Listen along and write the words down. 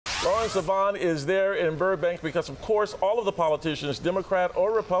Lauren Sivan is there in Burbank because, of course, all of the politicians, Democrat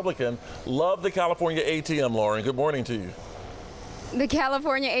or Republican, love the California ATM, Lauren. Good morning to you. The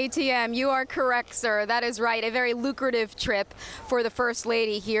California ATM, you are correct, sir. That is right. A very lucrative trip for the First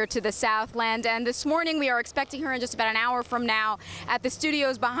Lady here to the Southland. And this morning we are expecting her in just about an hour from now at the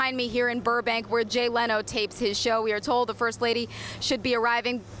studios behind me here in Burbank, where Jay Leno tapes his show. We are told the First Lady should be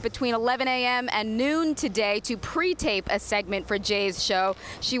arriving between 11 a.m. and noon today to pre-tape a segment for Jay's show.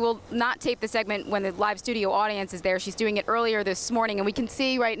 She will not tape the segment when the live studio audience is there. She's doing it earlier this morning. And we can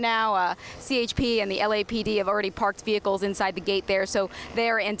see right now CHP and the LAPD have already parked vehicles inside the gate there. So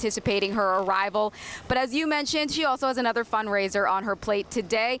they're anticipating her arrival. But as you mentioned, she also has another fundraiser on her plate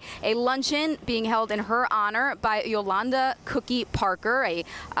today, a luncheon being held in her honor by Yolanda Cookie Parker,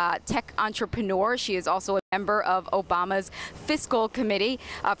 a tech entrepreneur. She is also a member of Obama's fiscal committee,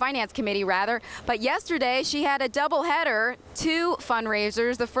 finance committee rather. But yesterday she had a double header, two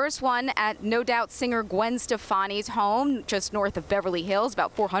fundraisers. The first one at No Doubt singer Gwen Stefani's home just north of Beverly Hills.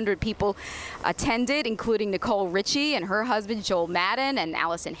 About 400 people attended, including Nicole Richie and her husband Joel Madden and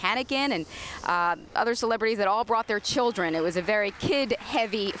Allison Hannigan and other celebrities that all brought their children. It was a very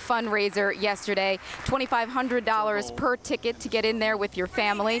kid-heavy fundraiser yesterday. $2,500 per ticket to get in there with your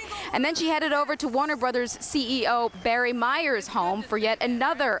family. And then she headed over to Warner Brothers CEO Barry Meyers' home for yet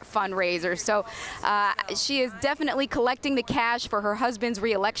another fundraiser. So she is definitely collecting the cash for her husband's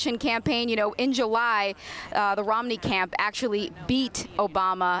re-election campaign. You know, in July, the Romney camp actually beat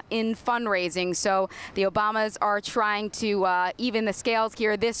Obama in fundraising. So the Obamas are trying to even the scales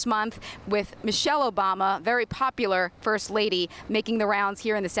here this month with Michelle Obama, very popular First Lady, making the rounds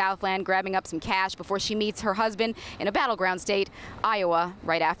here in the Southland, grabbing up some cash before she meets her husband in a battleground state, Iowa,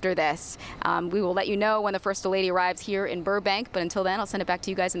 right after this. We will let you know when the First Lady arrives here in Burbank, but until then, I'll send it back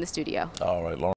to you guys in the studio. All right, Lauren.